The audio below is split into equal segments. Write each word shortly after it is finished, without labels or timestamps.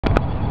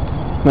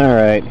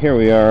Alright, here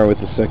we are with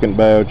the second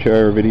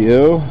biochar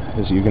video,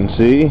 as you can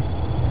see.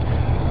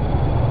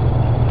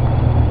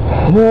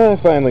 I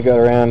finally got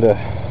around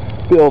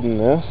to building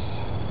this.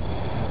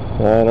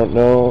 I don't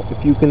know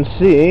if you can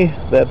see,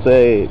 that's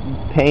a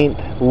paint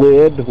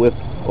lid with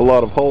a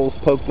lot of holes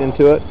poked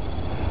into it,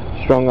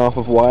 strung off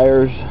of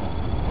wires,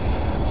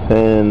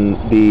 and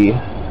the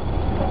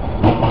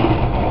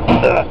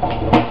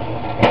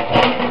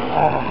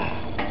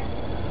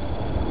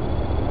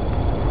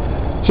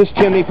just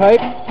chimney pipe.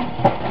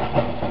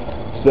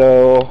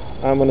 So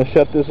I'm going to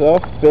shut this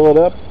off, fill it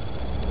up,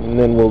 and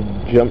then we'll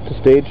jump to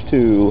stage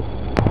 2.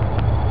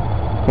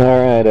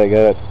 Alright, I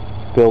got it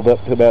filled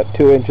up to about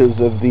 2 inches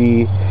of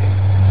the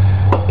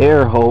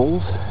air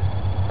holes.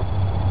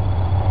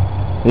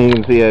 And you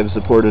can see I've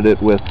supported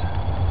it with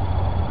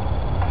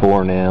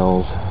 4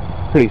 nails.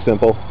 Pretty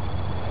simple.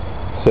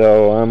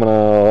 So I'm going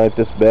to light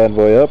this bad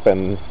boy up,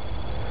 and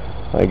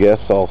I guess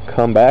I'll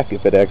come back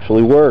if it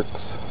actually works.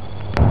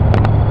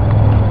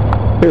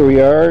 Here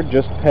we are,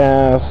 just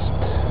past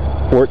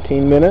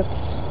 14 minutes.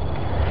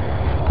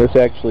 This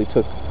actually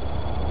took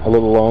a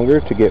little longer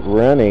to get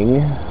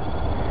running.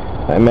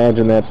 I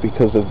imagine that's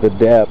because of the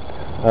depth.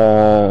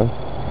 I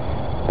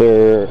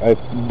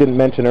didn't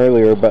mention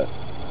earlier, but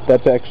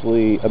that's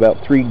actually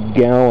about 3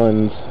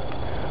 gallons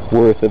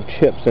worth of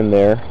chips in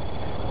there.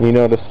 You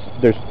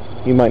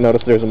might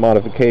notice there's a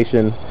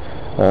modification.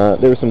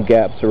 There were some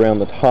gaps around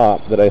the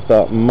top that I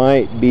thought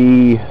might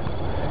be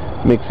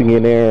mixing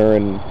in air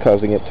and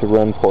causing it to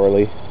run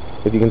poorly.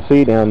 If you can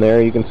see down there,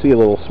 you can see a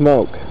little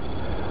smoke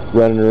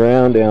running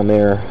around down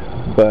there,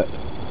 but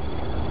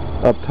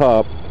up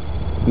top,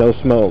 no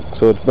smoke.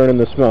 So it's burning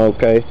the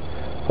smoke. I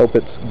hope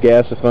it's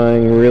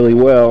gasifying really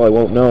well. I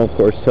won't know, of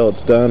course, till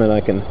it's done and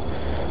I can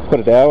put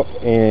it out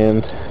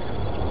and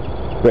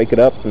break it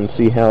up and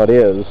see how it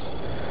is.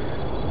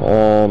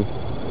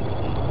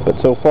 But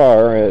so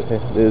far,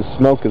 the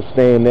smoke is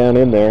staying down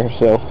in there,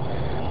 so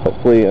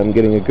hopefully I'm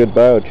getting a good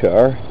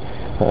biochar.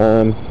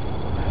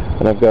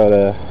 And I've got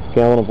a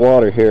gallon of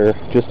water here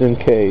just in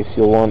case.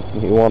 You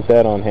want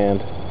that on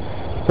hand.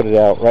 Put it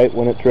out right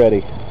when it's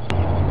ready.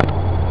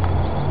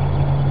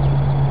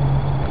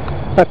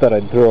 I thought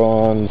I'd throw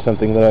on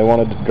something that I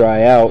wanted to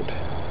dry out,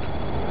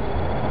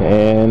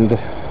 and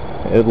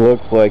it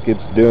looks like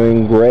it's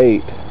doing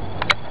great.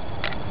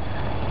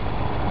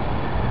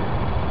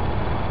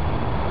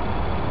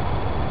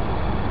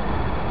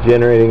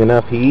 Generating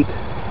enough heat.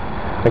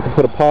 I can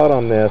put a pot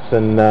on this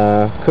and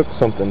cook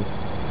something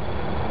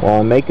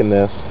while I'm making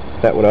this.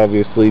 That would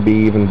obviously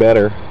be even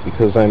better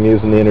because I'm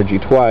using the energy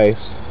twice.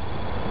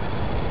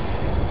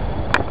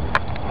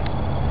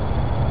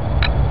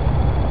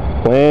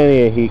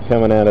 Plenty of heat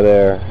coming out of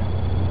there.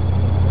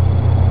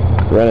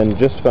 Running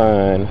just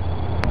fine.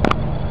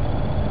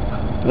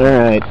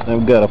 Alright,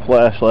 I've got a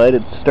flashlight.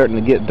 It's starting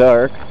to get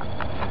dark.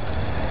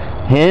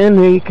 And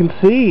there you can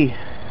see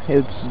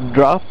it's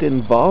dropped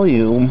in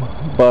volume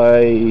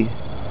by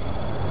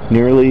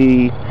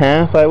nearly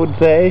half, I would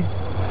say.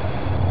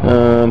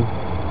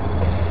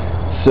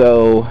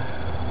 So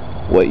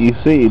what you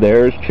see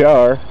there's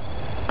char,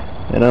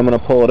 and I'm going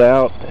to pull it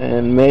out,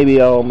 and maybe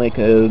I'll make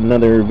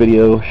another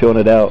video showing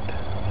it out.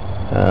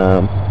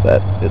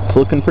 But it's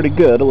looking pretty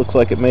good. It looks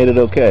like it made it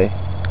okay.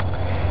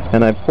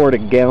 And I've poured a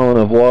gallon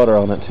of water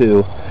on it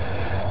too.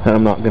 And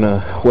I'm not going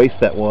to waste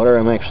that water.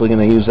 I'm actually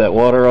going to use that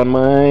water on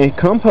my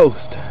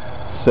compost.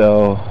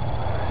 So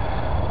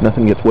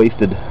nothing gets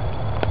wasted.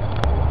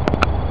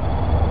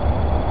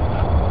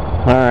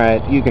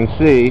 Alright, you can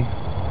see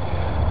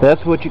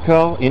that's what you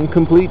call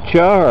incomplete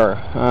char.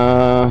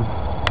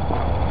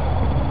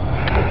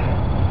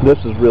 This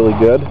is really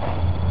good.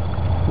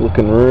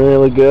 Looking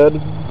really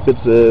good.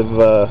 Bits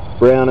of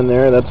brown in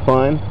there, that's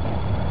fine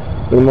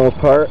for the most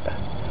part.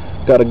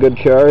 Got a good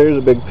char. Here's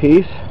a big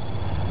piece.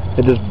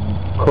 It just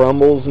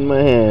crumbles in my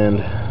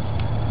hand.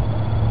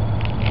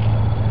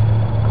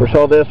 Of course,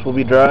 all this will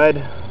be dried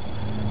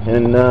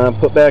and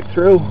put back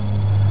through.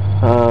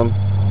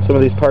 Some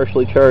of these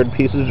partially charred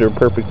pieces are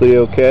perfectly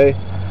okay.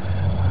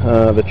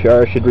 The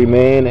char should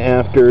remain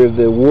after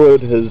the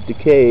wood has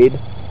decayed.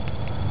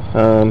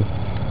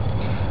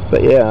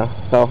 But yeah,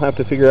 I'll have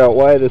to figure out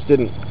why this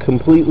didn't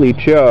completely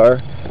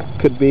char.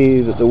 Could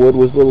be that the wood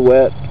was a little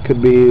wet.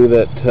 Could be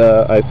that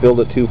I filled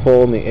it too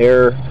full and the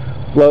air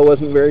flow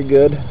wasn't very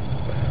good.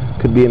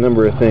 Could be a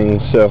number of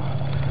things. So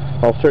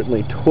I'll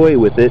certainly toy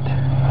with it,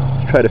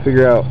 try to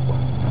figure out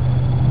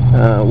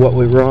what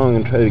went wrong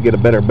and try to get a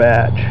better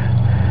batch.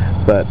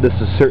 But this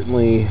is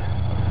certainly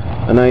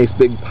a nice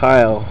big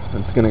pile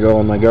that's going to go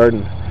in my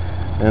garden,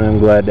 and I'm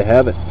glad to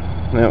have it.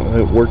 Now,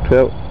 it worked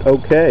out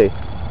okay.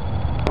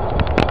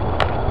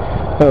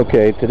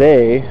 Okay,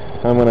 today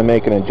I'm going to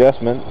make an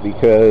adjustment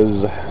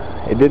because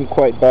it didn't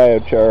quite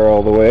biochar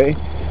all the way.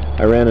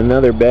 I ran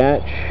another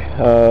batch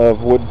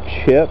of wood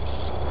chips,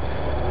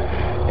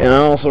 and I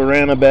also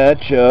ran a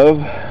batch of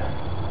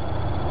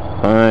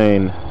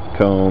pine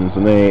cones,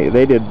 and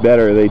they did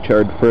better. They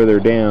charred further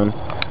down.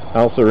 I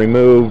also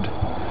removed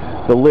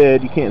the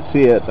lid. You can't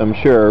see it, I'm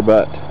sure,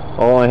 but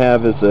all I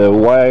have is a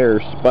wire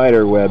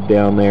spider web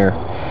down there.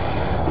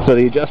 So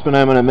the adjustment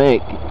I'm going to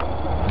make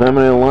is I'm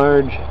going to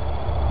enlarge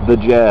the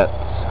jets,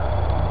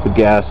 the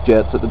gas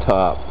jets at the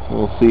top.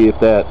 We'll see if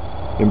that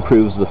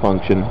improves the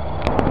function.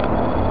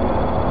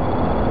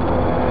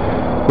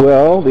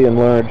 Well, the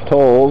enlarged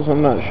holes,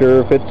 I'm not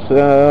sure if it's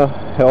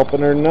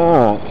helping or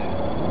not.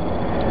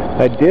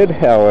 I did,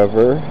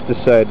 however,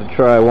 decide to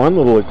try one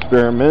little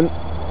experiment.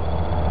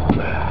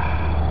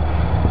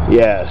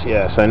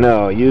 Yes, I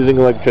know, using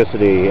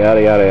electricity,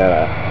 yada yada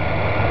yada.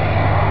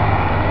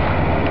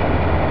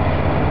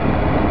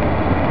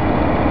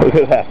 Look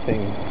at that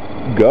thing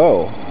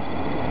go.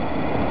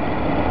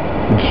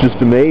 It's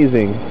just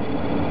amazing.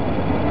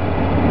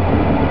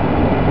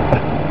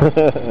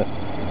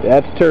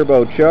 That's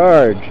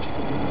turbocharged.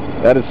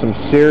 That is some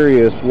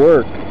serious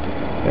work.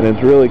 And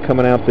it's really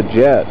coming out the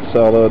jets,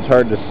 although it's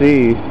hard to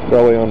see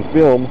probably on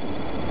film.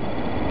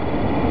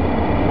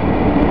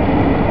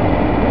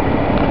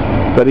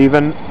 But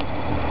even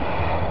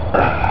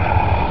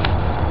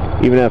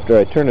after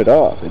I turn it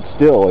off, it's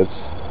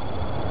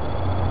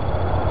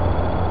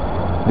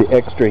the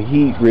extra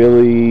heat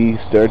really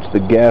starts the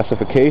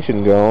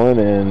gasification going,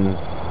 and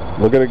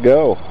look at it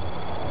go.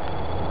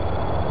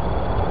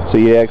 So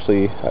you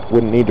actually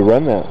wouldn't need to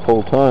run that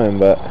full time,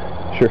 but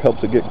sure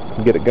helps it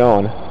get it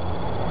going.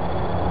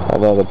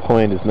 Although the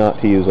point is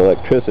not to use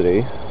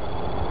electricity.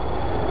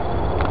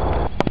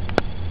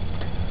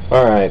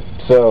 Alright,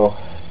 so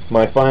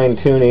my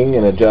fine-tuning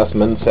and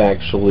adjustments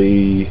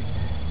actually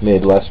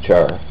made less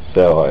char.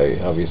 So I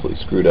obviously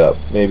screwed up.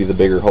 Maybe the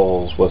bigger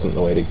holes wasn't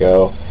the way to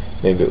go.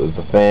 Maybe it was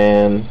the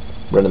fan,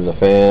 running the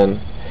fan.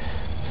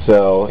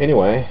 So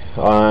anyway,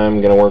 I'm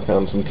going to work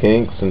on some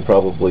kinks and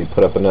probably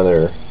put up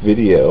another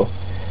video.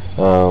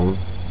 In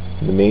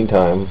the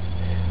meantime,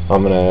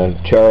 I'm going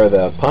to char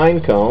the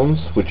pine cones,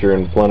 which are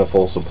in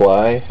plentiful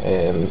supply,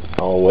 and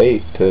I'll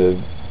wait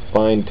to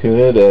fine-tune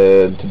it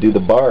to do the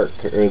bark,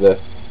 or the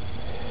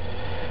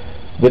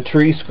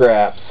tree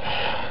scraps.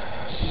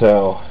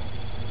 So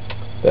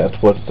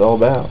that's what it's all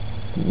about.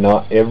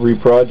 Not every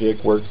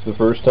project works the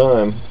first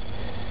time,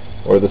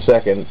 or the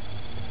second,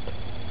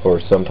 or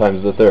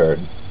sometimes the third.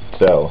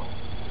 So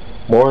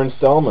more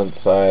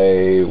installments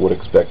I would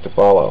expect to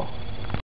follow.